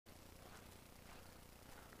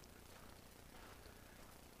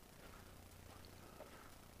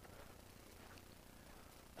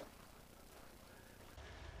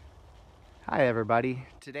Hi everybody.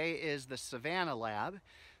 Today is the Savanna Lab.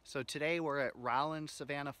 So today we're at Rollins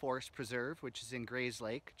Savanna Forest Preserve, which is in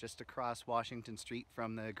Grayslake, just across Washington Street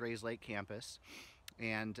from the Grayslake campus.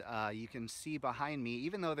 And you can see behind me,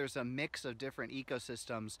 even though there's a mix of different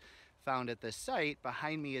ecosystems found at this site,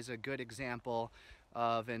 behind me is a good example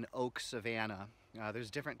of an oak savanna.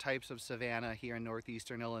 There's different types of savanna here in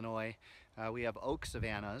northeastern Illinois. We have oak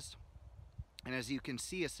savannas. And as you can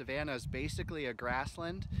see, a savanna is basically a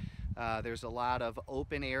grassland. There's a lot of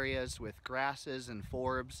open areas with grasses and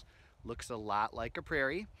forbs. Looks a lot like a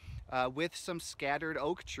prairie, with some scattered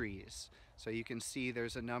oak trees. So you can see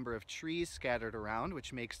there's a number of trees scattered around,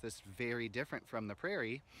 which makes this very different from the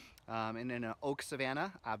prairie. And in an oak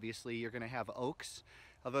savanna, obviously you're going to have oaks.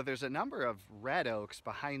 Although there's a number of red oaks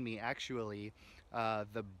behind me, actually.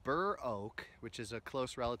 The bur oak, which is a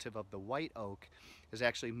close relative of the white oak, is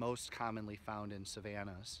actually most commonly found in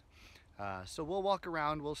savannas. So we'll walk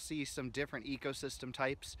around, we'll see some different ecosystem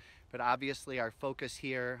types, but obviously our focus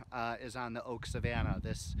here is on the oak savanna,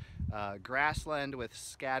 this grassland with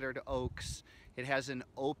scattered oaks. It has an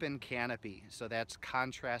open canopy, so that's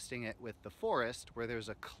contrasting it with the forest where there's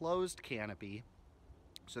a closed canopy.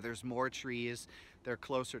 So there's more trees, they're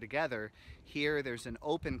closer together. Here there's an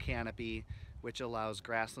open canopy which allows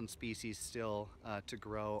grassland species still to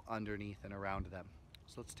grow underneath and around them.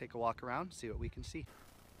 So let's take a walk around, see what we can see.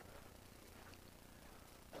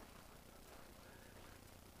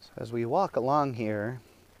 So as we walk along here,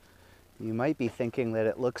 you might be thinking that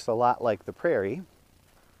it looks a lot like the prairie,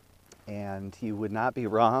 and you would not be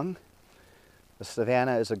wrong. The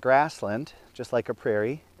savanna is a grassland, just like a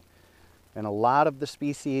prairie, and a lot of the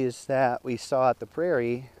species that we saw at the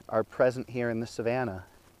prairie are present here in the savanna.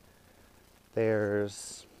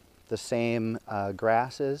 There's the same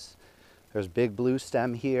grasses. There's big blue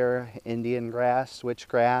stem here, Indian grass,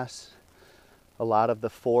 switchgrass. A lot of the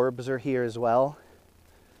forbs are here as well.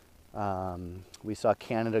 We saw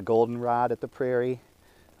Canada goldenrod at the prairie.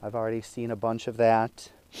 I've already seen a bunch of that.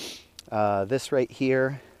 This right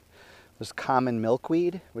here was common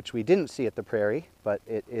milkweed, which we didn't see at the prairie, but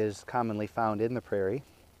it is commonly found in the prairie.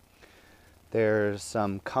 There's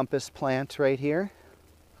some compass plant right here.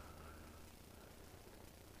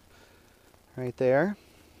 Right there,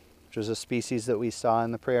 which was a species that we saw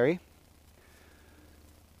in the prairie.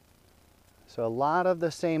 So a lot of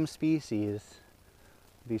the same species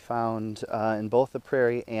be found in both the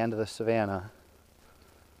prairie and the savanna.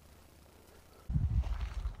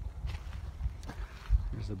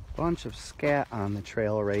 There's a bunch of scat on the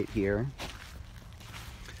trail right here.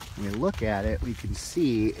 When we look at it, we can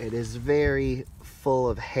see it is very full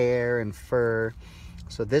of hair and fur.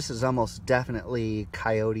 So this is almost definitely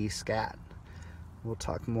coyote scat. We'll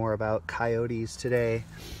talk more about coyotes today.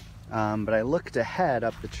 But I looked ahead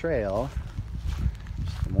up the trail.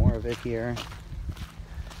 Just more of it here.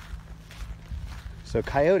 So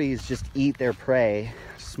coyotes just eat their prey,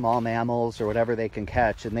 small mammals or whatever they can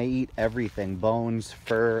catch, and they eat everything, bones,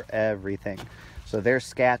 fur, everything. So their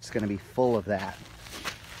scat's gonna be full of that.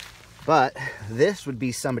 But this would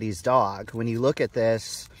be somebody's dog. When you look at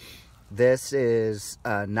this, this is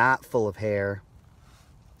not full of hair.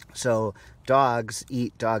 So dogs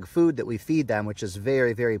eat dog food that we feed them, which is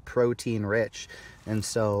very, very protein rich. And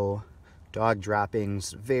so dog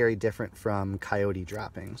droppings, very different from coyote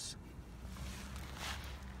droppings.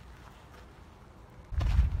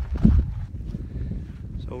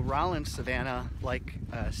 So Rollins Savanna, like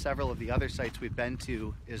several of the other sites we've been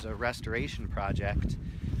to, is a restoration project.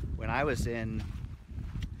 When I was in,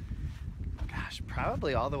 gosh,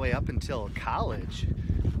 probably all the way up until college,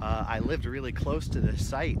 I lived really close to this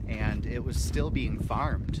site and it was still being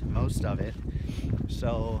farmed, most of it.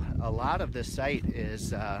 So a lot of this site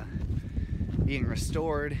is being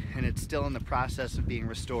restored, and it's still in the process of being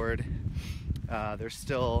restored. They're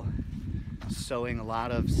still sowing a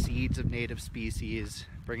lot of seeds of native species,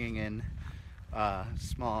 bringing in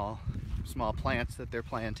small plants that they're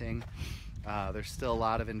planting. There's still a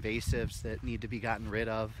lot of invasives that need to be gotten rid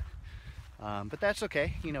of. But that's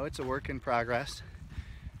okay, you know, it's a work in progress.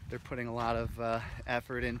 They're putting a lot of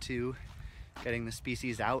effort into getting the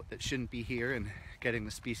species out that shouldn't be here and getting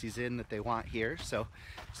the species in that they want here. So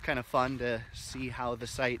it's kind of fun to see how the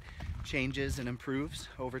site changes and improves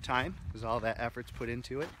over time, because all that effort's put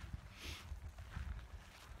into it.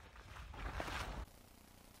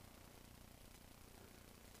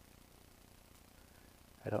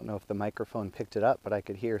 I don't know if the microphone picked it up, but I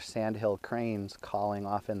could hear sandhill cranes calling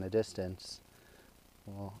off in the distance.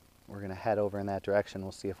 Well, we're going to head over in that direction.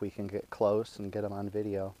 We'll see if we can get close and get them on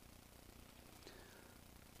video.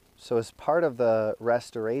 So as part of the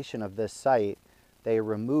restoration of this site, they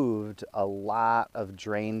removed a lot of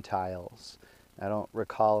drain tiles. I don't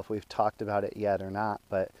recall if we've talked about it yet or not,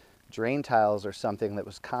 but drain tiles are something that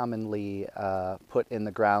was commonly put in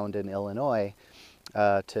the ground in Illinois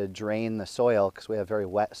to drain the soil, because we have very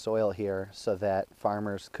wet soil here, so that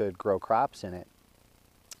farmers could grow crops in it.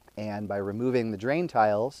 And by removing the drain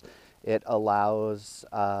tiles, it allows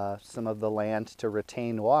some of the land to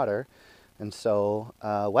retain water, and so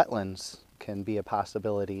wetlands can be a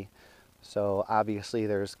possibility. So obviously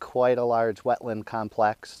there's quite a large wetland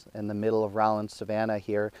complex in the middle of Rollins Savanna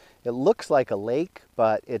here. It looks like a lake,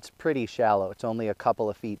 but it's pretty shallow. It's only a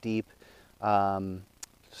couple of feet deep.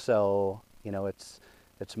 So, you know, it's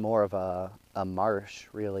more of a marsh,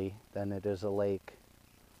 really, than it is a lake.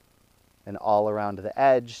 And all around the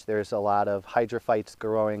edge, there's a lot of hydrophytes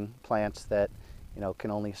growing plants that, you know,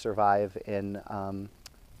 can only survive in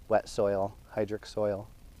wet soil, hydric soil.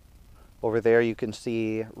 Over there you can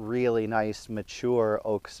see really nice mature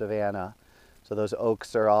oak savanna. So those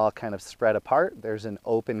oaks are all kind of spread apart. There's an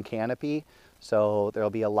open canopy, so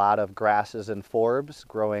there'll be a lot of grasses and forbs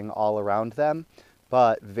growing all around them,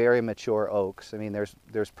 but very mature oaks. I mean,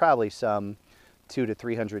 there's probably some 200 to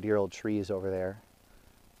 300-year-old trees over there.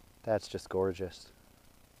 That's just gorgeous.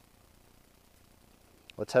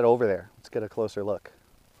 Let's head over there. Let's get a closer look.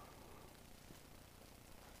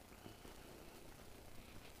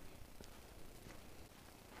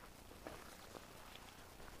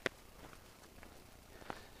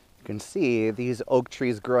 You can see these oak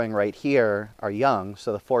trees growing right here are young,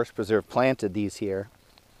 so the Forest Preserve planted these here.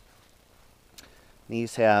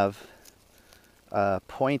 These have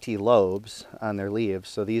pointy lobes on their leaves,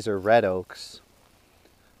 so these are red oaks.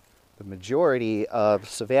 The majority of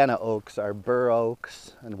savanna oaks are bur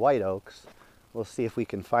oaks and white oaks. We'll see if we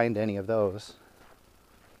can find any of those.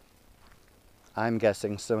 I'm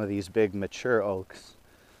guessing some of these big mature oaks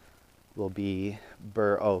will be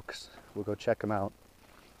bur oaks. We'll go check them out.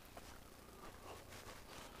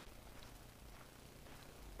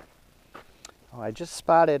 Oh, I just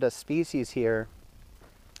spotted a species here.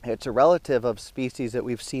 It's a relative of species that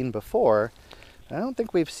we've seen before. I don't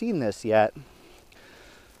think we've seen this yet.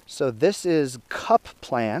 So this is cup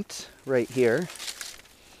plant right here.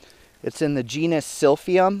 It's in the genus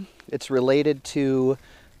Silphium. It's related to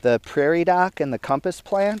the prairie dock and the compass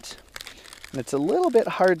plant. And it's a little bit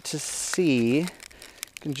hard to see. You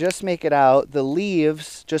can just make it out. The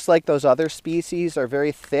leaves, just like those other species, are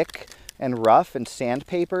very thick and rough and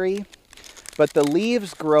sandpapery. But the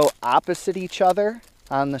leaves grow opposite each other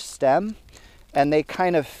on the stem, and they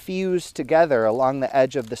kind of fuse together along the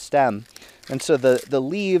edge of the stem. And so the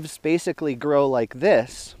leaves basically grow like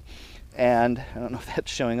this, and I don't know if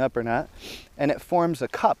that's showing up or not, and it forms a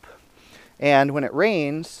cup. And when it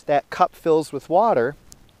rains, that cup fills with water,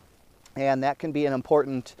 and that can be an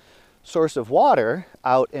important source of water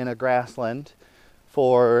out in a grassland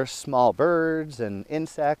for small birds and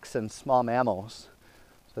insects and small mammals.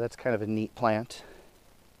 So that's kind of a neat plant.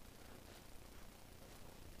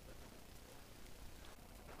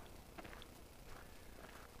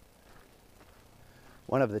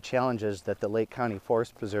 One of the challenges that the Lake County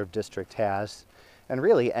Forest Preserve District has, and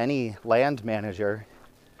really any land manager,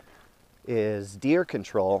 is deer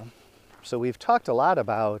control. So we've talked a lot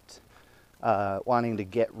about wanting to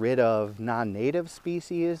get rid of non-native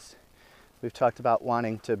species. We've talked about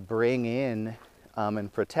wanting to bring in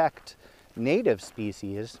and protect native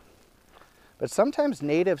species. But sometimes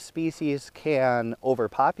native species can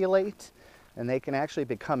overpopulate, and they can actually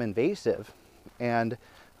become invasive. And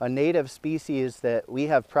a native species that we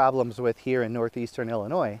have problems with here in northeastern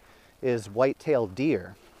Illinois is white-tailed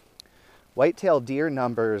deer. White-tailed deer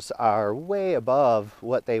numbers are way above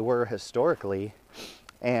what they were historically,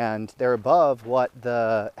 and they're above what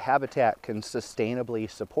the habitat can sustainably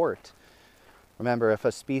support. Remember, if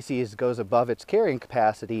a species goes above its carrying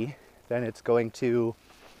capacity, then it's going to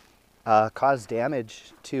cause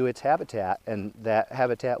damage to its habitat, and that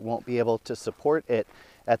habitat won't be able to support it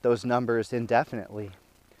at those numbers indefinitely.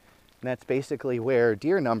 And that's basically where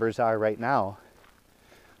deer numbers are right now.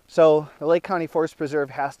 So the Lake County Forest Preserve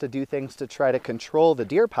has to do things to try to control the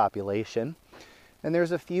deer population, and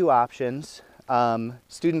there's a few options.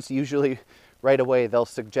 Students usually right away they'll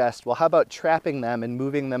suggest, well, how about trapping them and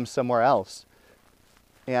moving them somewhere else?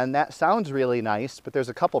 And that sounds really nice, but there's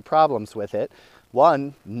a couple problems with it.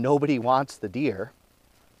 One, nobody wants the deer.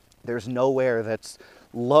 There's nowhere that's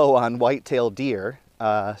low on white-tailed deer,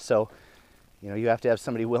 so you have to have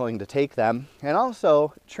somebody willing to take them. And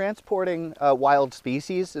also, transporting wild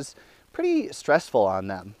species is pretty stressful on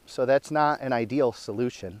them, so that's not an ideal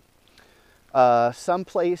solution. Some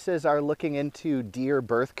places are looking into deer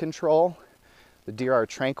birth control. The deer are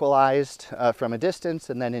tranquilized from a distance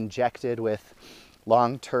and then injected with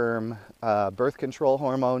long-term birth control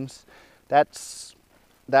hormones.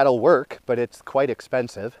 That'll work, but it's quite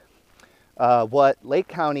expensive. What Lake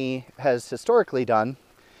County has historically done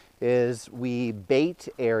is we bait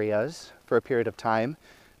areas for a period of time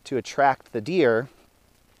to attract the deer,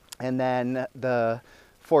 and then the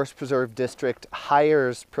Forest Preserve District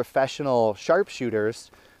hires professional sharpshooters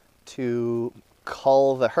to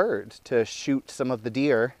cull the herd, to shoot some of the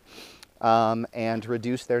deer and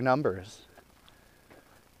reduce their numbers.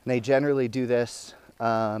 And they generally do this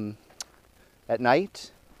at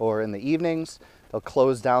night or in the evenings. They'll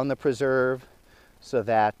close down the preserve so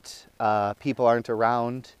that people aren't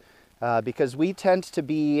around, because we tend to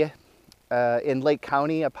be in Lake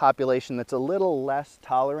County a population that's a little less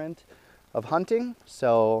tolerant of hunting.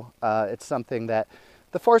 So it's something that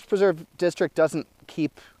the Forest Preserve District doesn't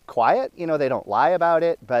keep quiet. You know, they don't lie about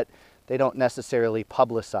it, but they don't necessarily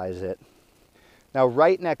publicize it. Now,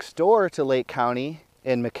 right next door to Lake County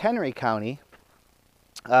in McHenry County,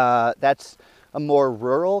 that's a more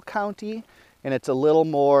rural county, and it's a little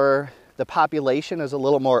more, the population is a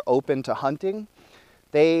little more open to hunting.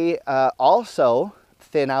 They also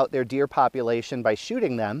thin out their deer population by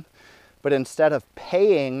shooting them, but instead of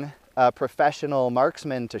paying professional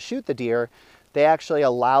marksmen to shoot the deer, they actually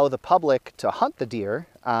allow the public to hunt the deer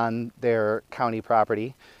on their county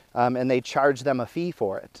property, and they charge them a fee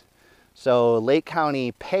for it. So Lake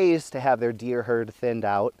County pays to have their deer herd thinned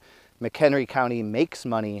out. McHenry County makes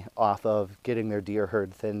money off of getting their deer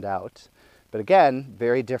herd thinned out. But again,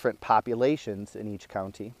 very different populations in each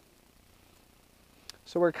county.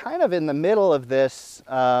 So we're kind of in the middle of this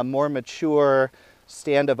more mature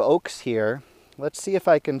stand of oaks here. Let's see if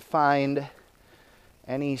I can find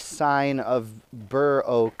any sign of bur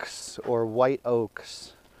oaks or white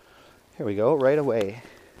oaks. Here we go, right away.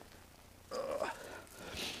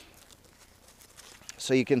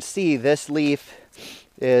 So you can see this leaf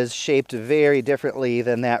is shaped very differently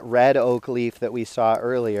than that red oak leaf that we saw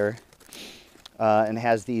earlier, and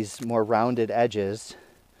has these more rounded edges.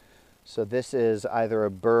 So this is either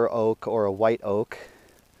a bur oak or a white oak.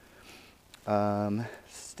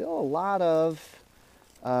 Still a lot of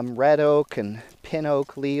red oak and pin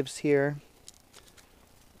oak leaves here.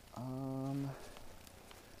 There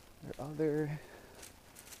are other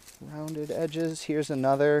rounded edges. Here's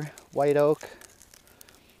another white oak.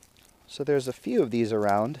 So there's a few of these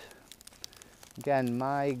around. Again,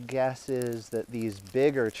 my guess is that these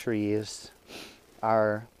bigger trees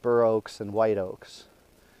are bur oaks and white oaks,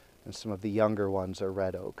 and some of the younger ones are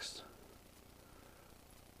red oaks.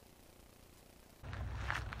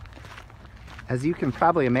 As you can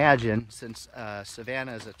probably imagine, since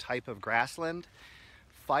savanna is a type of grassland,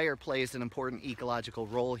 fire plays an important ecological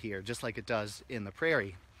role here, just like it does in the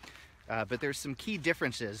prairie. But there's some key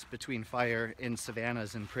differences between fire in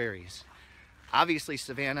savannas and prairies. Obviously,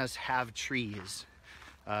 savannas have trees,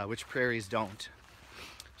 which prairies don't.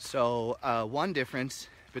 So one difference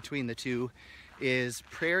between the two is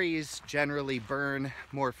prairies generally burn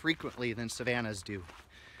more frequently than savannas do.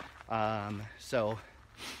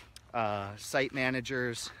 Site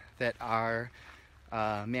managers that are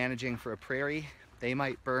managing for a prairie, they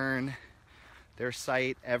might burn their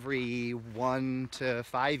site every 1 to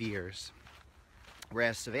 5 years,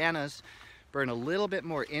 whereas savannas burn a little bit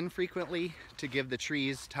more infrequently to give the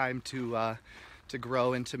trees time to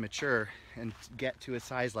grow and to mature and get to a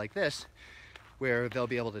size like this where they'll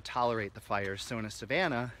be able to tolerate the fires. So in a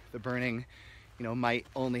savanna, the burning, might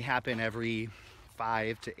only happen every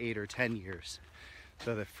 5 to 8 or 10 years.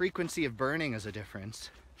 So the frequency of burning is a difference.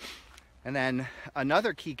 And then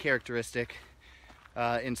another key characteristic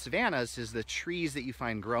in savannas is the trees that you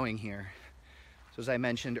find growing here. So as I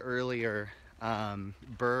mentioned earlier,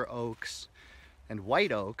 bur oaks and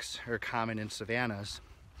white oaks are common in savannas.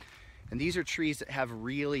 And these are trees that have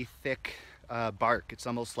really thick bark. It's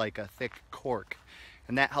almost like a thick cork.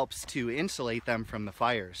 And that helps to insulate them from the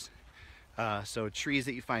fires. So trees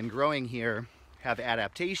that you find growing here have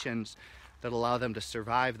adaptations that allow them to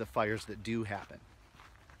survive the fires that do happen.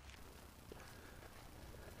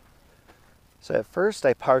 So at first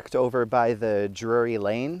I parked over by the Drury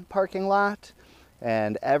Lane parking lot,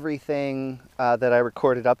 and everything that I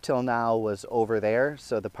recorded up till now was over there.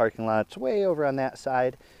 So the parking lot's way over on that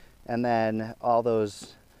side, and then all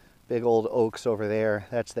those big old oaks over there,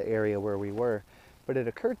 that's the area where we were. But it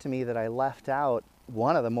occurred to me that I left out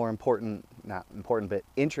one of the more important, not important, but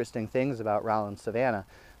interesting things about Rollins Savanna.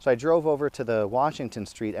 So I drove over to the Washington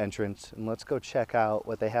Street entrance, and let's go check out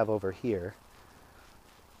what they have over here.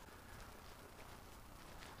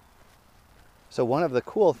 So one of the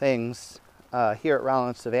cool things here at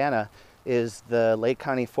Rollins Savanna is the Lake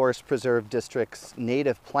County Forest Preserve District's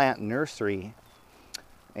native plant nursery.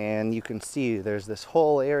 And you can see there's this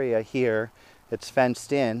whole area here. It's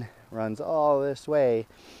fenced in, runs all this way,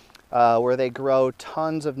 where they grow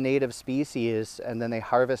tons of native species and then they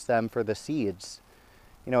harvest them for the seeds.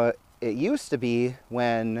 You know, it used to be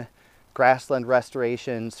when grassland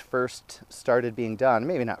restorations first started being done,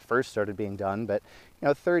 maybe not first started being done, but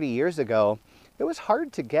 30 years ago, it was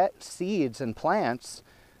hard to get seeds and plants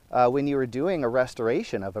when you were doing a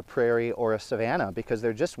restoration of a prairie or a savanna, because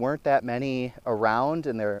there just weren't that many around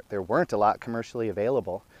and there weren't a lot commercially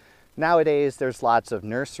available. Nowadays, there's lots of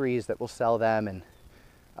nurseries that will sell them, and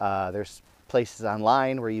there's places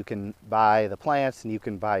online where you can buy the plants and you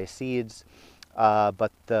can buy seeds.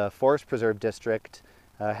 But the Forest Preserve District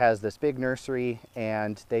has this big nursery,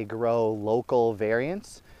 and they grow local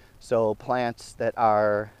variants. So plants that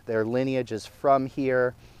their lineage is from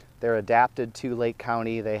here, they're adapted to Lake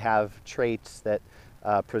County, they have traits that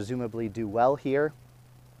presumably do well here,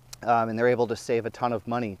 and they're able to save a ton of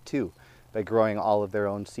money too by growing all of their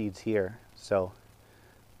own seeds here. So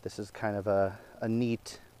this is kind of a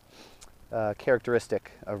neat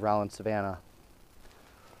characteristic of Rollins Savanna.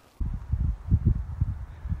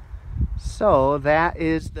 So that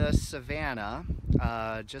is the savanna.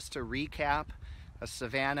 Just to recap, a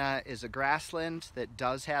savanna is a grassland that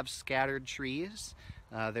does have scattered trees.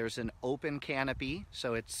 There's an open canopy,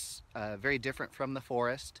 so it's very different from the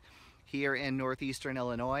forest. Here in northeastern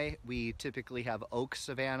Illinois, we typically have oak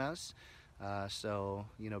savannas. So,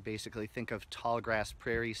 basically think of tall grass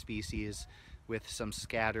prairie species with some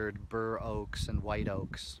scattered bur oaks and white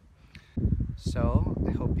oaks. So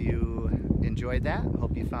I hope you enjoyed that.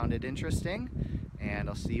 Hope you found it interesting, and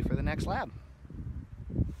I'll see you for the next lab.